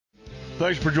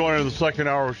Thanks for joining the second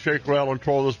hour of Shake, Rattle, and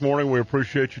Troll this morning. We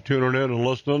appreciate you tuning in and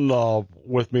listening.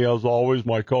 With me, as always,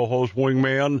 my co-host,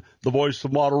 Wingman, the voice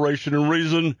of moderation and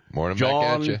reason, Morning,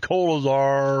 John back at you.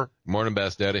 Colazar. Morning,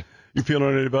 Best Daddy. You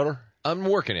feeling any better? I'm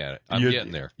working at it. I'm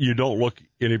getting there. You don't look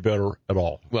any better at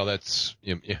all. Well, that's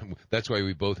why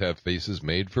we both have faces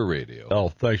made for radio. Oh,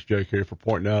 thanks, JK, for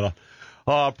pointing that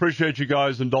out. Appreciate you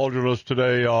guys indulging us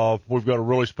today. We've got a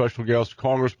really special guest,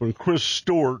 Congressman Chris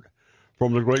Stewart,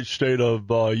 from the great state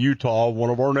of Utah, one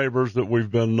of our neighbors that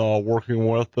we've been working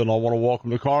with, and I want to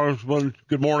welcome the Congressman.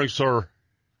 Good morning, sir.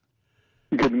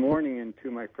 Good morning, and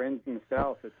to my friends in the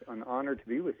South, it's an honor to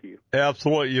be with you.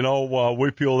 Absolutely.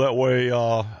 We feel that way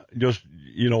just,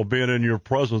 being in your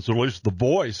presence, at least the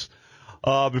voice.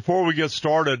 Before we get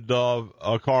started,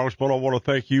 Congressman, I want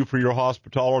to thank you for your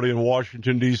hospitality in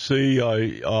Washington, D.C.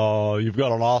 You've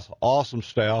got an awesome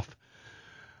staff.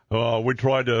 We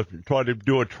tried to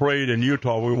do a trade in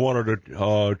Utah. We wanted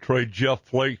to trade Jeff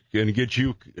Flake and get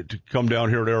you to come down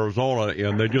here to Arizona,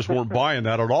 and they just weren't buying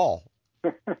that at all.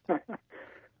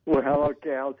 Well,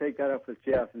 okay, I'll take that up with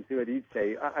Jeff and see what he'd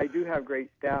say. I do have great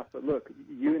staff, but look,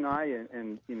 you and I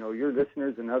and your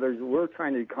listeners and others, we're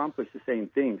trying to accomplish the same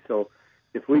thing. So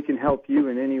if we can help you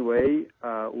in any way,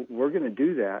 we're going to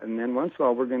do that. And then once in a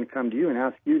while, we're going to come to you and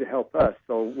ask you to help us.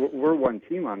 So we're one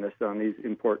team on these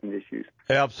important issues.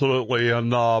 Absolutely.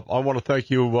 And I want to thank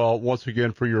you once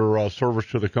again for your service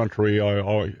to the country.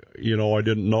 I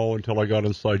didn't know until I got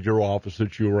inside your office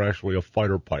that you were actually a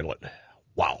fighter pilot.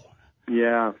 Wow.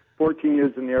 Yeah, 14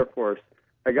 years in the Air Force.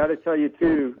 I got to tell you,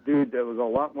 too, dude, that was a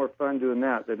lot more fun doing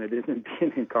that than it is in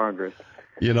being in Congress.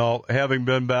 Having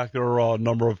been back there a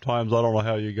number of times, I don't know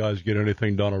how you guys get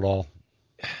anything done at all.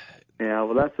 Yeah,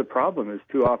 well, that's the problem, is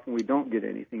too often we don't get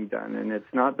anything done. And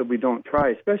it's not that we don't try,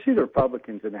 especially the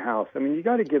Republicans in the House. I mean, you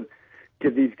got to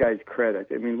give these guys credit.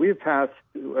 I mean, we've passed,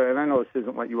 and I know this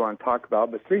isn't what you want to talk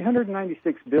about, but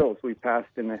 396 bills we passed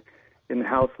in the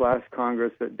House last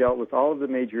Congress that dealt with all of the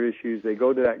major issues. They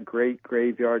go to that great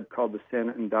graveyard called the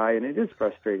Senate and die, and it is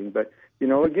frustrating. But,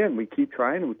 again, we keep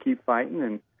trying and we keep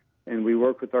fighting, and we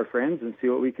work with our friends and see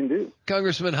what we can do.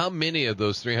 Congressman, how many of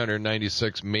those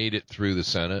 396 made it through the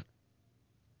Senate?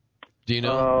 Do you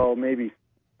know? Oh, maybe.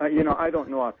 I don't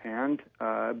know offhand,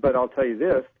 but I'll tell you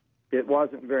this. It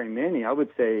wasn't very many. I would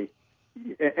say,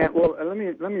 let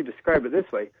me describe it this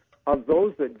way. Of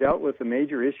those that dealt with the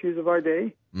major issues of our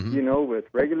day, with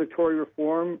regulatory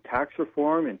reform, tax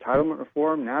reform, entitlement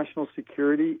reform, national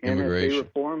security, NSA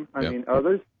reform,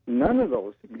 others, none of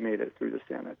those made it through the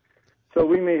Senate. So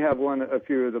we may have a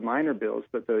few of the minor bills,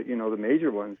 but the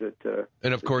major ones that.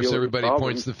 And of course, everybody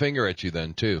points the finger at you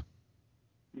then too.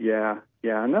 Yeah,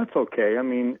 and that's okay. I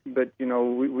mean, but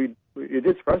we it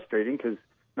is frustrating because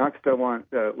not because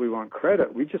we want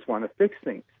credit, we just want to fix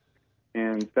things.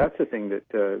 And that's the thing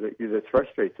that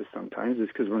frustrates us sometimes, is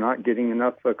because we're not getting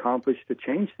enough accomplished to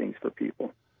change things for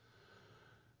people.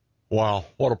 Wow,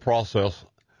 what a process.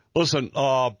 Listen,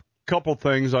 couple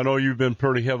things. I know you've been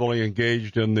pretty heavily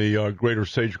engaged in the greater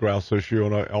sage-grouse issue,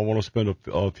 and I want to spend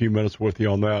a few minutes with you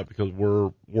on that because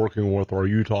we're working with our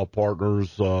Utah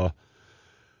partners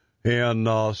and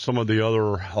some of the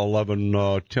other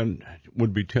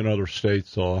 10 other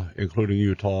states, including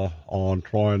Utah, on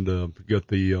trying to get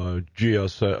the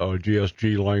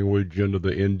GSG language into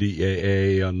the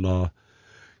NDAA. And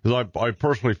because I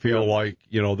personally feel like,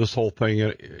 this whole thing,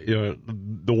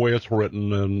 the way it's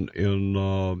written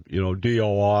and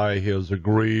DOI has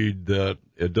agreed that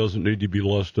it doesn't need to be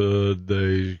listed.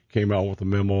 They came out with a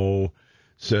memo,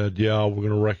 said, we're going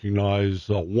to recognize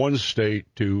one state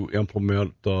to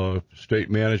implement the state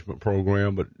management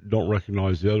program, but don't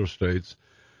recognize the other states.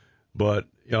 But,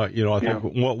 I think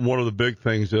one of the big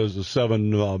things is the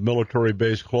 7 military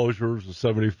base closures, the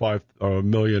 75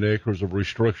 million acres of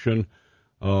restriction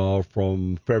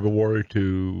from February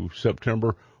to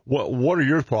September. What are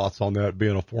your thoughts on that,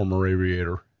 being a former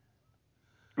aviator?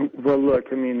 Well, look,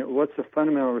 I mean, what's the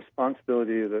fundamental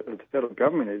responsibility of the federal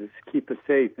government is to keep us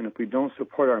safe. And if we don't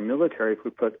support our military, if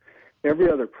we put every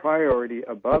other priority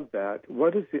above that,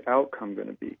 what is the outcome going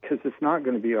to be? Because it's not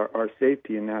going to be our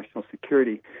safety and national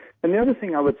security. And the other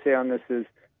thing I would say on this is,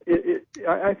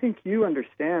 I think you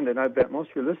understand, and I bet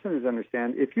most of your listeners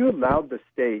understand, if you allowed the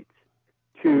states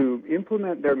to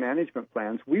implement their management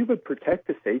plans, we would protect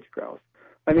the sage-grouse.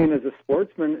 I mean, as a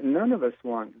sportsman, none of us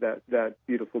want that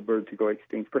beautiful bird to go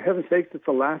extinct. For heaven's sakes, it's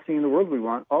the last thing in the world we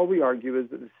want. All we argue is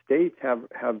that the states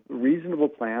have reasonable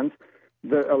plans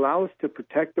that allow us to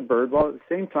protect the bird while at the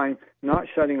same time not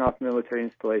shutting off military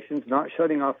installations, not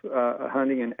shutting off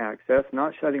hunting and access,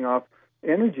 not shutting off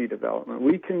energy development.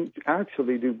 We can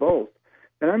actually do both.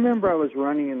 And I remember I was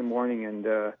running in the morning,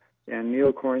 and And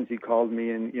Neil Cornsey called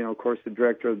me, and of course, the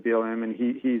director of the BLM, and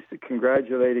he's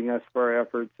congratulating us for our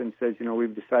efforts and says,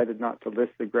 we've decided not to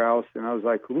list the grouse. And I was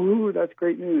like, ooh, that's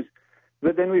great news.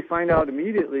 But then we find out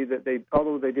immediately that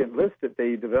although they didn't list it,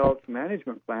 they developed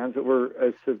management plans that were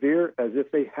as severe as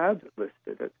if they had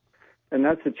listed it. And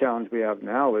that's the challenge we have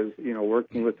now is,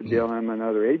 working with the BLM and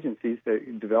other agencies to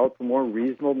develop a more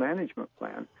reasonable management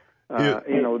plan.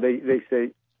 They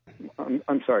say,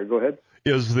 I'm sorry, go ahead.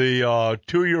 Is the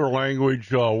 2-year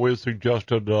language, we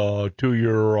suggested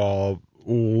 2-year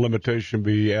limitation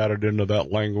be added into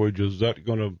that language? Is that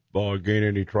going to gain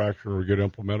any traction or get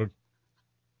implemented?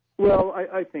 Well,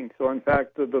 I think so. In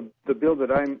fact, the bill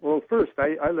that first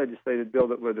I legislated a bill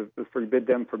that would have forbid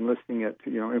them from listing it,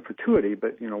 in perpetuity,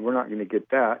 but, we're not going to get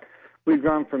that. We've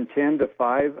gone from 10 to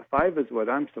 5. 5 is what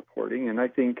I'm supporting, and I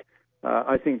think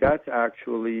that's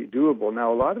actually doable.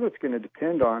 Now, a lot of it's going to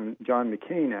depend on John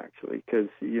McCain, actually, because,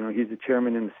 he's the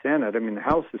chairman in the Senate. I mean, the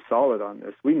House is solid on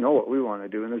this. We know what we want to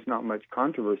do, and there's not much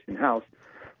controversy in the House.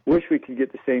 Wish we could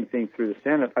get the same thing through the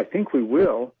Senate. I think we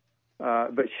will.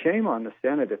 But shame on the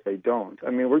Senate if they don't.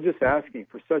 I mean, we're just asking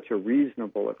for such a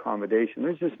reasonable accommodation.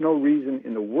 There's just no reason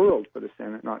in the world for the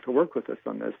Senate not to work with us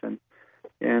on this, and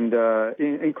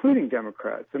including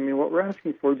Democrats. I mean, what we're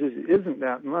asking for just isn't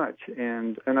that much,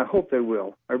 and I hope they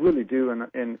will. I really do,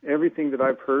 and everything that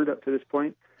I've heard up to this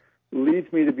point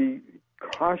leads me to be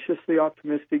cautiously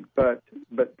optimistic, but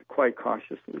quite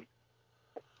cautiously.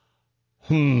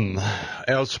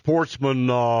 As sportsmen,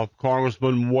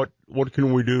 Congressman, what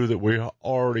can we do that we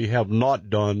already have not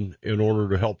done in order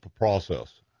to help the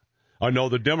process? I know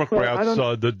the Democrats,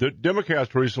 the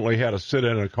Democrats recently had a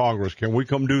sit-in in Congress. Can we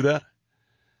come do that?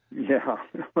 Yeah,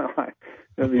 well,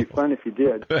 it'd be fun if you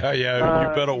did. Yeah,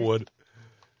 you bet it would.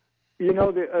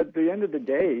 At the end of the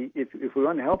day, if we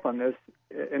want to help on this,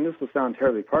 and this will sound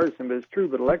terribly partisan, but it's true,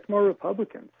 but elect more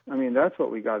Republicans. I mean, that's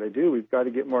what we got to do. We've got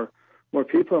to get more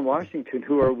people in Washington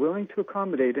who are willing to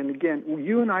accommodate. And again,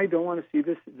 you and I don't want to see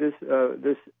this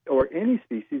or any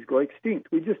species go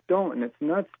extinct. We just don't, and it's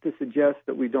nuts to suggest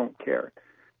that we don't care.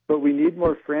 But we need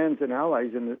more friends and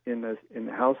allies in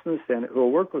the House and the Senate who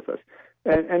will work with us.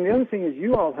 And the other thing is,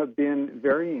 you all have been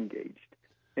very engaged.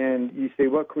 And you say,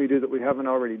 what can we do that we haven't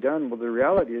already done? Well, the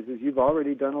reality is you've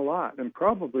already done a lot and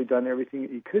probably done everything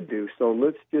that you could do. So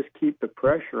let's just keep the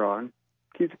pressure on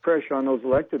those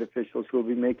elected officials who will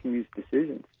be making these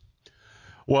decisions.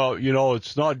 Well,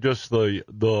 it's not just the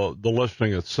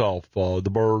listing itself. The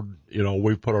bird,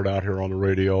 we put it out here on the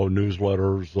radio,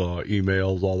 newsletters,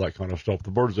 emails, all that kind of stuff.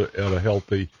 The bird's at a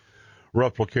healthy,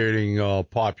 replicating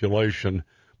population.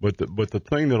 But the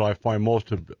thing that I find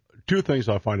two things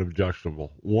I find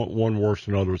objectionable. One worse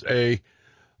than others.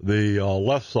 The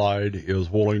left side is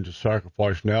willing to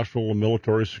sacrifice national and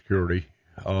military security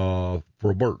for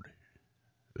a bird.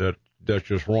 That's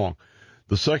just wrong.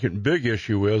 The second big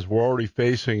issue is we're already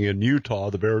facing in Utah,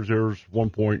 the Bears Ears,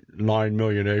 1.9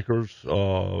 million acres,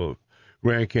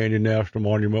 Grand Canyon National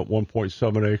Monument,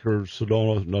 1.7 acres,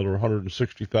 Sedona, another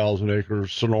 160,000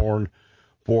 acres, Sonoran,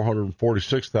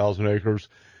 446,000 acres.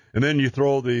 And then you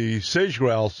throw the sage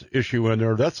grouse issue in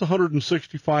there. That's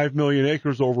 165 million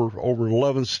acres over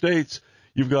 11 states.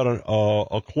 You've got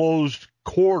a closed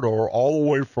corridor all the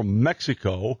way from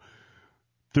Mexico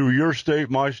through your state,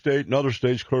 my state, and other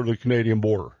states clear to the Canadian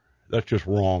border. That's just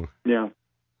wrong. Yeah.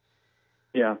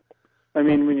 I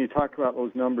mean, when you talk about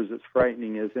those numbers, it's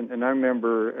frightening, isn't it? And I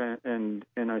remember, and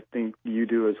I think you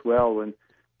do as well, when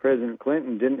President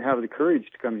Clinton didn't have the courage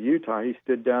to come to Utah. He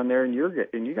stood down there in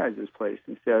you guys' place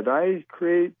and said, I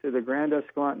create the Grand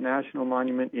Escalante National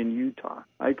Monument in Utah.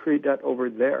 I create that over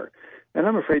there. And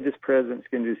I'm afraid this president's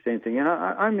going to do the same thing. And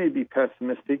I may be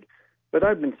pessimistic, but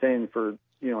I've been saying for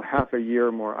half a year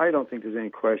or more, I don't think there's any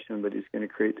question that he's going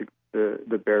to create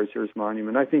the Bears Ears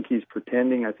Monument. I think he's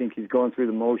pretending. I think he's going through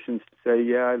the motions to say,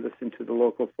 yeah, I listened to the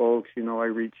local folks. I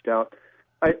reached out.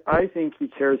 I think he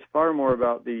cares far more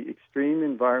about the extreme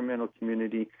environmental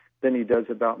community than he does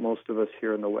about most of us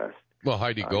here in the West. Well,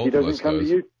 Heidi Goldfuss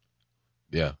does.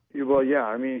 Yeah. Well, yeah.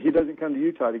 I mean, he doesn't come to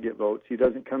Utah to get votes. He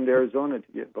doesn't come to Arizona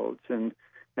to get votes, and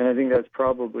I think that's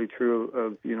probably true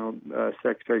of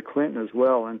Secretary Clinton as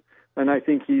well. And I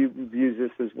think he views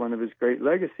this as one of his great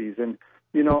legacies. And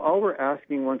all we're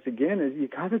asking once again is you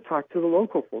got to talk to the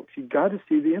local folks. You got to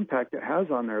see the impact it has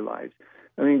on their lives.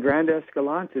 I mean, Grand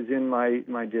Escalante is in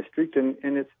my district, and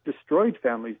it's destroyed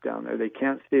families down there. They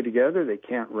can't stay together. They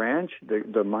can't ranch.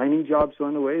 The mining jobs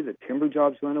went away. The timber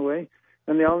jobs went away.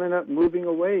 And they all end up moving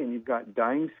away, and you've got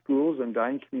dying schools and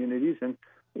dying communities. And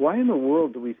why in the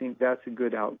world do we think that's a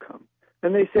good outcome?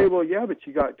 And they say, well, yeah, but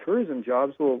you got tourism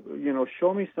jobs. Well,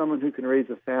 show me someone who can raise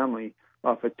a family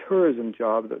off a tourism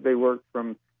job that they work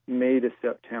from May to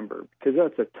September, because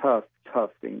that's a tough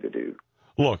thing to do.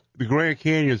 Look, the Grand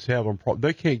Canyon's having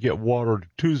they can't get water to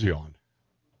Tucson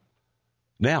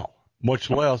now, much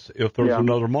less if there's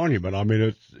another monument. I mean,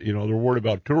 it's, they're worried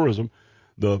about tourism.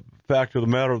 The fact of the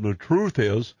matter, the truth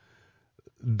is,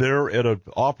 they're at an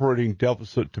operating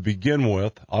deficit to begin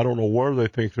with. I don't know where they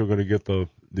think they're going to get the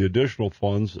additional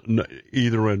funds,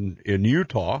 either in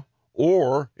Utah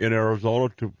or in Arizona,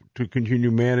 to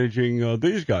continue managing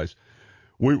these guys.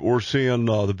 We're seeing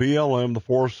the BLM, the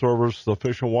Forest Service, the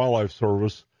Fish and Wildlife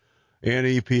Service, and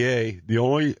EPA. The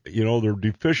only, they're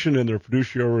deficient in their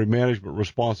fiduciary management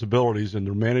responsibilities, and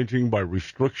they're managing by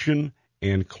restriction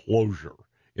and closure.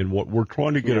 And what we're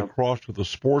trying to get across to the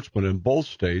sportsmen in both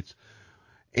states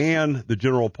and the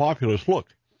general populace, look,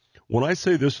 when I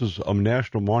say this is a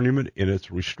national monument and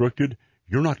it's restricted,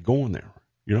 you're not going there.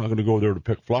 You're not going to go there to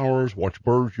pick flowers, watch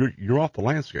birds. You're off the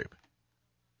landscape.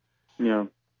 Yeah.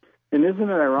 And isn't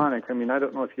it ironic? I mean, I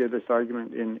don't know if you have this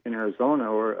argument in Arizona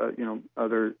or,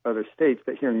 other states,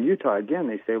 but here in Utah, again,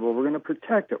 they say, well, we're going to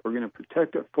protect it. We're going to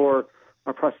protect it for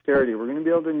our posterity. We're going to be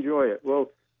able to enjoy it. Well,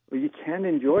 you can't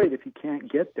enjoy it if you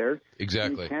can't get there.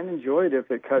 Exactly. You can't enjoy it if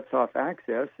it cuts off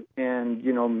access. And,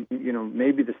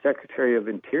 maybe the Secretary of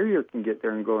Interior can get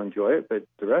there and go enjoy it, but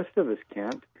the rest of us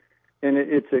can't. And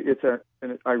it's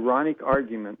an ironic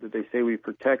argument that they say we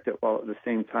protect it while at the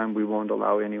same time we won't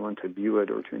allow anyone to view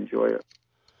it or to enjoy it.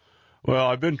 Well,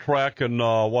 I've been tracking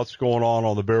what's going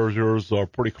on the Bears Ears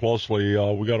pretty closely.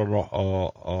 We got an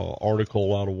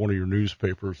article out of one of your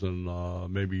newspapers,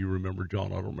 and maybe you remember,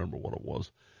 John. I don't remember what it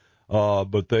was.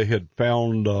 But they had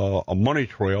found a money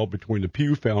trail between the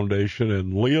Pew Foundation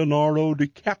and Leonardo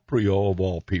DiCaprio, of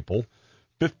all people,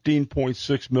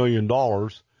 $15.6 million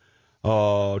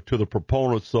to the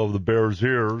proponents of the Bears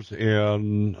Ears.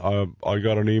 And I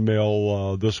got an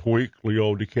email this week.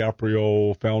 Leo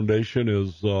DiCaprio Foundation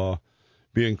is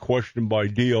being questioned by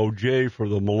DOJ for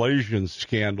the Malaysian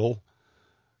scandal.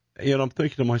 And I'm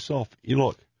thinking to myself,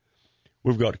 look,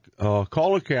 we've got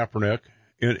Colin Kaepernick.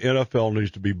 NFL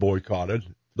needs to be boycotted.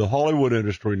 The Hollywood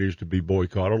industry needs to be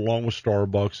boycotted, along with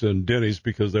Starbucks and Denny's,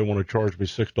 because they want to charge me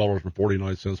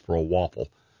 $6.49 for a waffle.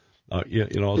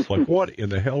 It's like, what in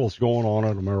the hell is going on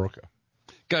in America?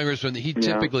 Congressman, he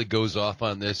typically goes off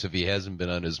on this if he hasn't been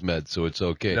on his meds, so it's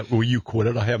okay. Will you quit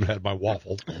it? I haven't had my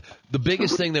waffle. The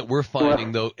biggest thing that we're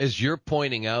finding, though, as you're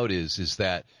pointing out, is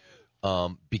that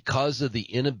because of the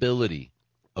inability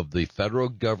of the federal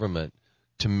government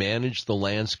to manage the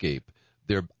landscape,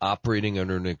 they're operating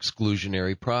under an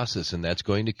exclusionary process, and that's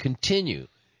going to continue.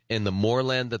 And the more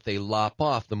land that they lop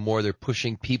off, the more they're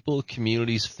pushing people,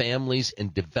 communities, families,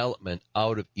 and development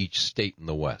out of each state in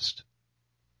the West.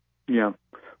 Yeah.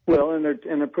 Well, and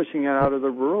they're pushing it out of the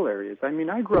rural areas. I mean,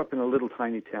 I grew up in a little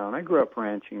tiny town. I grew up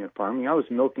ranching and farming. I was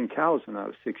milking cows when I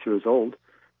was 6 years old.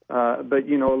 But,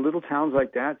 little towns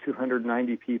like that,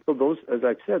 290 people, those, as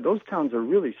I've said, those towns are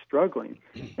really struggling.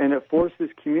 And it forces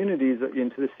communities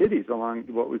into the cities along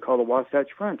what we call the Wasatch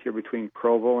Front here between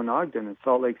Provo and Ogden and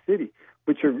Salt Lake City,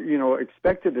 which are,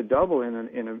 expected to double in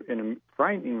a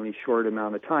frighteningly short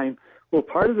amount of time. Well,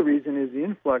 part of the reason is the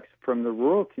influx from the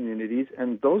rural communities,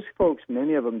 and those folks,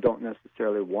 many of them don't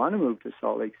necessarily want to move to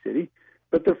Salt Lake City,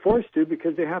 but they're forced to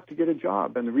because they have to get a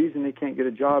job. And the reason they can't get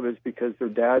a job is because their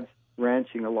dad's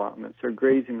ranching allotments or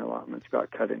grazing allotments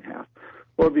got cut in half,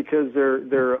 or because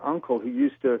their uncle who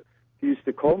used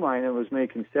to coal mine and was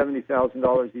making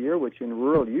 $70,000 a year, which in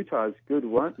rural Utah is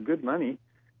good money.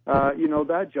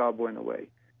 That job went away.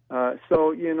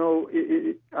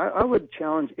 I would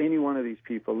challenge any one of these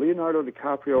people, Leonardo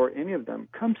DiCaprio or any of them,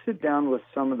 come sit down with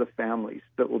some of the families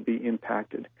that will be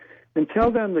impacted and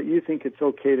tell them that you think it's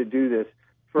okay to do this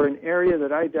for an area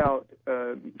that I doubt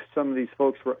some of these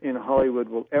folks in Hollywood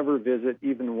will ever visit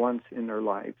even once in their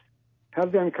lives.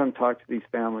 Have them come talk to these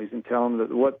families and tell them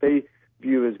that what they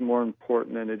view is more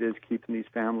important than it is keeping these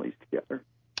families together.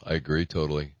 I agree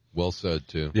totally. Well said,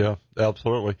 too. Yeah,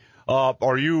 absolutely.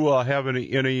 Are you having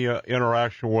any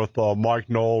interaction with Mike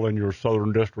Knoll in your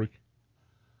Southern District?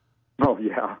 Oh,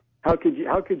 yeah. How could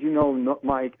you know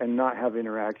Mike and not have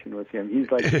interaction with him?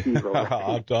 He's like a hero.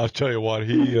 Right? I'll tell you what,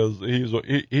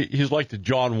 he's like the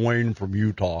John Wayne from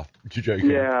Utah.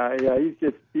 Yeah,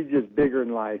 he's just bigger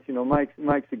in life.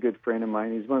 Mike's a good friend of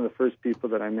mine. He's one of the first people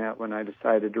that I met when I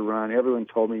decided to run. Everyone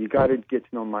told me you got to get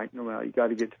to know Mike Noel. You got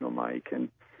to get to know Mike, and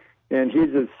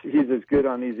he's as good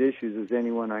on these issues as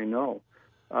anyone I know.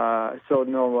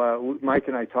 Mike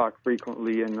and I talk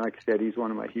frequently, and like I said, he's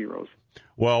one of my heroes.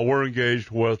 Well, we're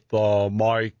engaged with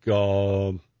Mike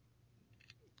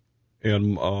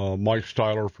and Mike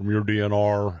Styler from your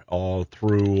DNR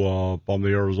through on the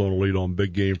Arizona lead on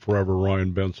Big Game Forever,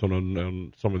 Ryan Benson,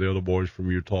 and some of the other boys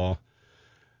from Utah,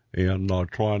 and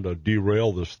trying to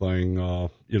derail this thing,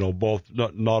 both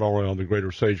not only on the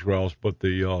greater sage grouse, but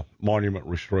the monument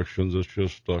restrictions. It's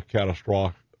just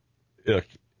catastrophic if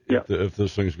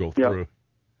this thing's go through. Yeah.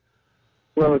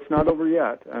 Well, it's not over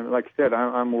yet. Like I said,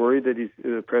 I'm worried that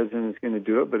the president is going to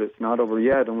do it, but it's not over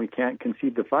yet, and we can't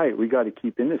concede the fight. We got to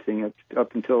keep in this thing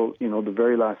up until the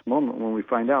very last moment when we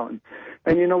find out.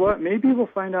 And you know what? Maybe we'll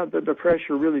find out that the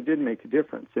pressure really did make a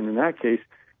difference, and in that case,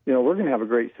 we're going to have a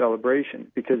great celebration,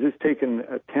 because it's taken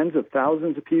tens of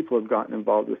thousands of people have gotten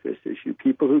involved with this issue.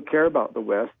 People who care about the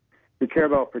West, who care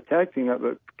about protecting it,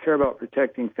 but care about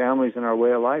protecting families and our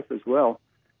way of life as well.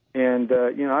 And,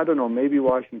 I don't know, maybe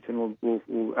Washington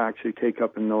will actually take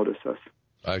up and notice us.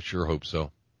 I sure hope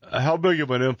so. How big of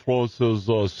an influence has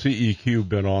CEQ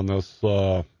been on this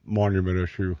monument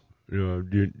issue?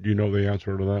 Do you know the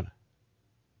answer to that?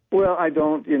 Well, I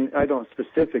don't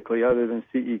specifically, other than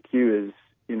CEQ is,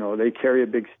 they carry a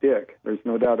big stick. There's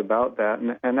no doubt about that.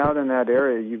 And out in that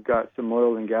area, you've got some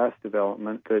oil and gas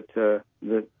development that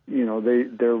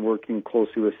they're working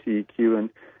closely with CEQ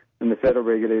and the federal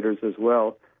regulators as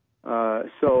well.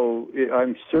 So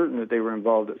I'm certain that they were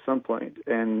involved at some point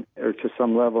or to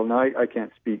some level. Now I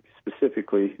can't speak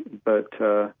specifically, but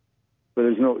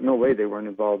there's no way they weren't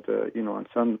involved, on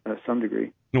some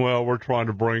degree. Well, we're trying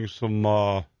to bring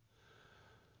some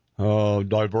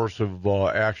diversive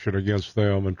action against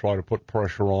them and try to put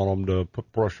pressure on them, to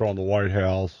put pressure on the White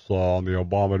House, on the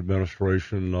Obama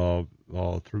administration,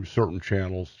 through certain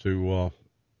channels to,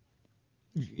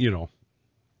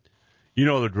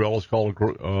 the drill is called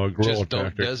guerrilla Just don't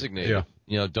tactic. Designate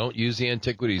it. Don't use the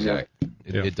Antiquities Act.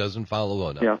 It doesn't follow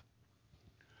enough.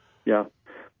 Yeah.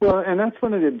 Well, and that's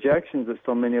one of the objections that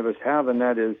so many of us have, and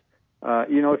that is,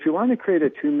 if you want to create a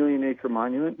 2 million acre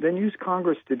monument, then use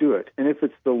Congress to do it. And if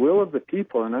it's the will of the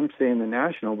people, and I'm saying the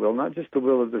national will, not just the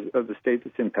will of the state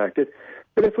that's impacted,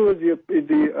 but if it was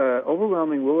the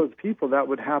overwhelming will of the people, that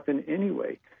would happen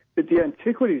anyway. But the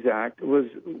Antiquities Act was,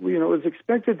 it was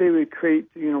expected they would create,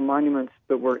 monuments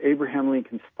that were Abraham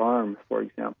Lincoln's farm, for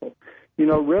example.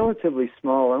 Relatively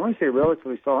small. And when I say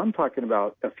relatively small, I'm talking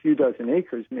about a few dozen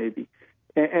acres maybe.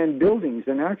 And buildings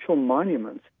and actual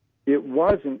monuments. It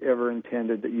wasn't ever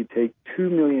intended that you take 2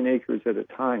 million acres at a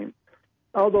time.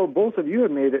 Although both of you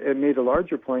have made a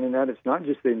larger point in that it's not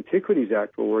just the Antiquities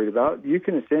Act we're worried about. You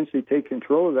can essentially take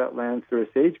control of that land through a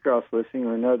sage grouse listing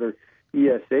or another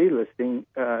ESA listing,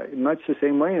 much the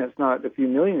same way, and it's not a few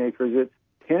million acres, it's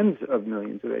tens of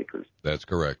millions of acres. That's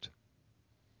correct.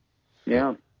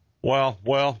 Yeah. Well,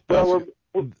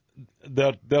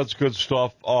 that's good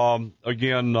stuff.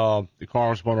 Again,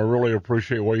 Congressman, I really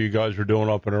appreciate what you guys are doing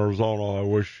up in Arizona. I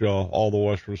wish all the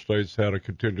western states had a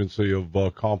contingency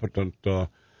of competent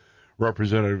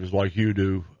representatives like you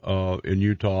do in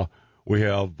Utah. We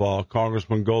have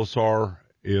Congressman Gosar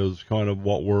is kind of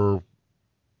what we're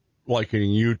likening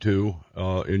you to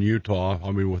in Utah.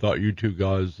 I mean, without you two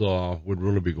guys, we'd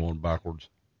really be going backwards.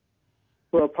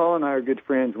 Well, Paul and I are good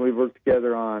friends. We've worked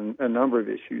together on a number of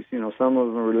issues. Some of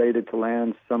them are related to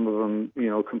lands, some of them,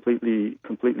 completely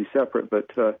separate.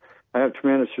 But I have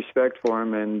tremendous respect for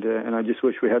him, and I just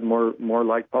wish we had more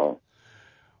like Paul.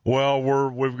 Well,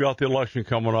 we've got the election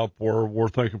coming up. We're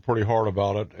thinking pretty hard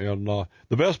about it, and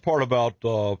the best part about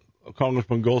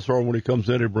Congressman Gosar, when he comes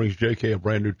in, he brings J.K. a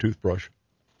brand new toothbrush.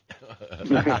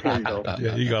 There you go.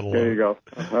 Yeah, you got to. There you go.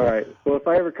 All right. Well, if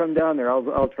I ever come down there,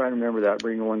 I'll try and remember that.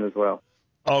 Bring one as well.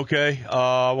 Okay.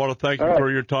 I want to thank you for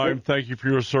your time. Thank you for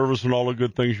your service and all the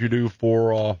good things you do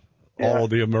for all of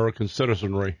the American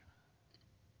citizenry.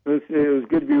 It was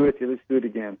good to be with you. Let's do it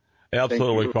again.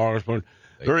 Absolutely, Congressman.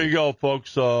 There you go,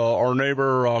 folks. Our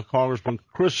neighbor, Congressman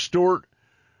Chris Stewart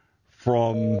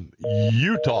from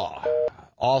Utah.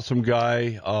 Awesome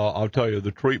guy. I'll tell you,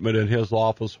 the treatment in his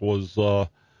office was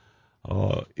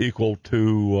equal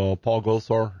to Paul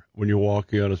Gosar. When you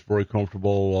walk in, it's very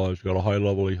comfortable. He's got a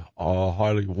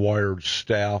highly wired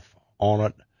staff on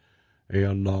it,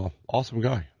 and awesome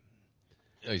guy.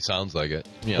 Yeah, he sounds like it.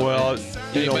 Well,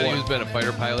 anybody who's been a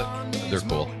fighter pilot, they're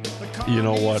cool. You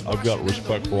know what? I've got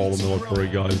respect for all the military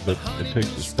guys, but it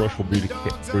takes a special breed of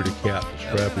cat to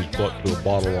strap his butt to a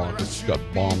bottle rocket that's got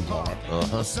bombs on it.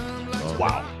 Uh-huh.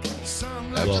 Wow.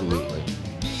 Absolutely.